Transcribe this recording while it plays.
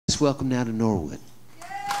welcome now to Norwood.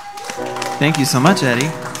 Thank you so much, Eddie.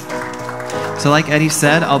 So like Eddie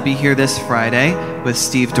said, I'll be here this Friday with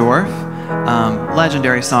Steve Dorff,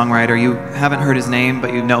 legendary songwriter. You haven't heard his name,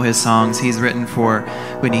 but you know his songs. He's written for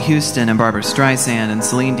Whitney Houston and Barbra Streisand and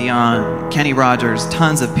Celine Dion, Kenny Rogers,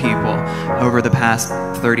 tons of people over the past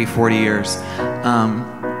 30, 40 years.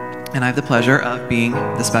 And I have the pleasure of being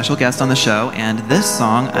the special guest on the show, and this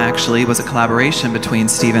song actually was a collaboration between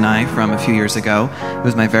Steve and I from a few years ago. It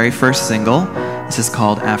was my very first single. This is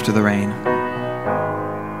called After the Rain.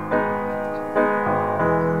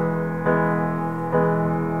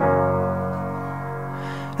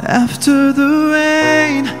 After the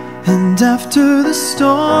rain, and after the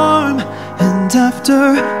storm, and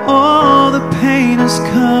after all the pain has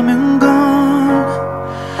come and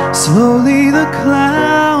gone, slowly the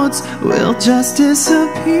clouds will just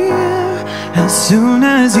disappear as soon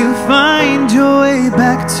as you find your way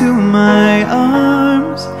back to my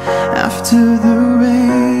arms. After the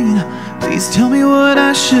rain, please tell me what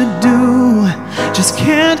I should do. Just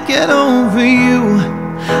can't get over you.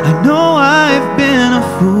 I know I've been a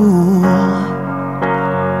fool.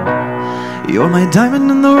 You're my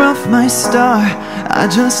diamond in the rough, my star. I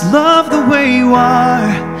just love the way you are.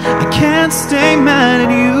 I can't stay mad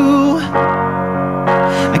at you.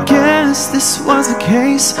 I guess this was a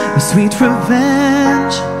case of sweet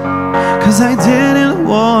revenge, 'cause I didn't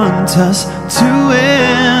want us to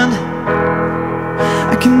end.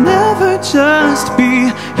 I can never just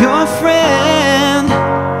be your friend.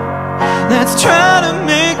 Let's try to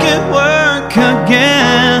make it work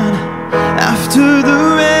again. After the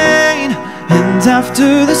rain, and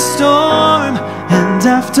after the storm, and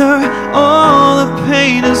after all the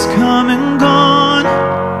pain has come and gone,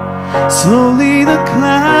 slowly the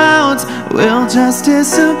clouds will just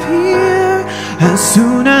disappear as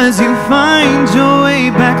soon as you find your way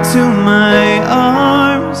back to my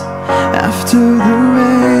arms. After the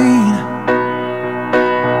rain.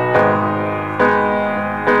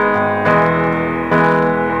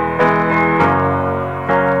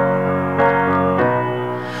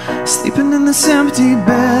 Sleeping in this empty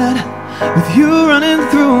bed with you running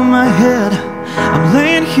through my head. I'm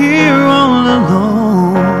laying here all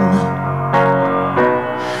alone.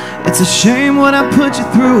 It's a shame what I put you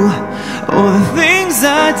through, all the things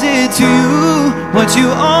I did to you, what you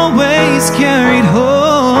always carried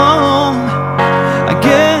home. I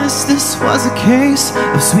guess this was a case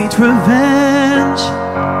of sweet revenge,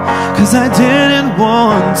 'cause I didn't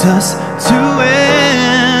want us to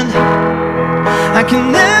end. I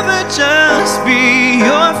can never just be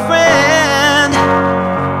your friend.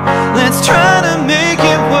 Let's try to make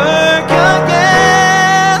it work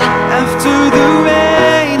again. After the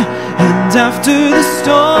rain, and after the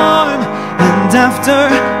storm, and after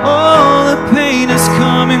all the pain has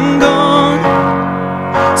come and gone,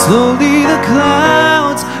 slowly the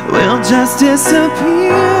clouds will just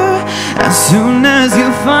disappear as soon as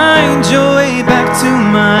you find your way back to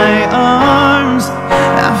my arms.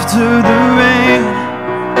 After the rain.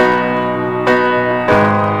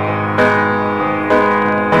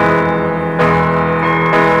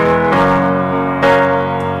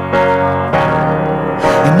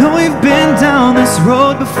 I know we've been down this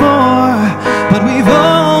road before, but we've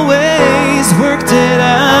always worked it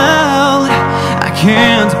out. I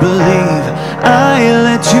can't believe I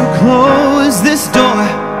let you close this door.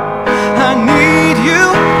 I need you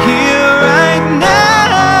here right now.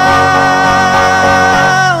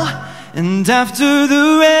 And after the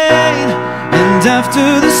rain, and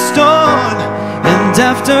after the storm, and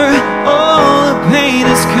after all the pain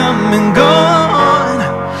has come and gone,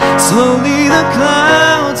 slowly the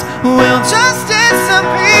clouds will just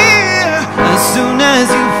disappear as soon as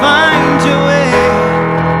you find your way.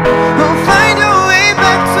 Oh, find your way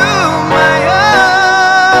back to my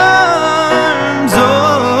arms.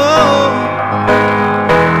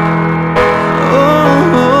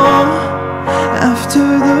 After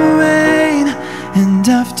the rain, and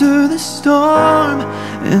after the storm,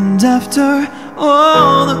 and after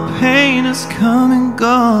all the pain has come and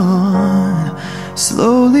gone,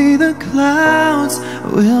 slowly the clouds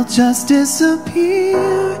will just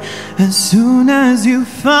disappear as soon as you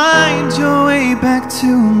find your way back to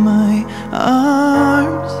my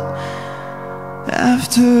arms.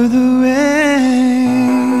 After the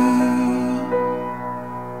rain.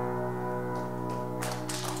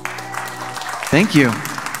 Thank you.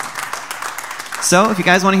 So if you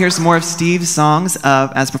guys want to hear some more of Steve's songs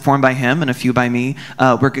as performed by him and a few by me,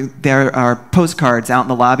 there are postcards out in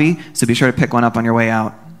the lobby, so be sure to pick one up on your way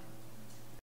out.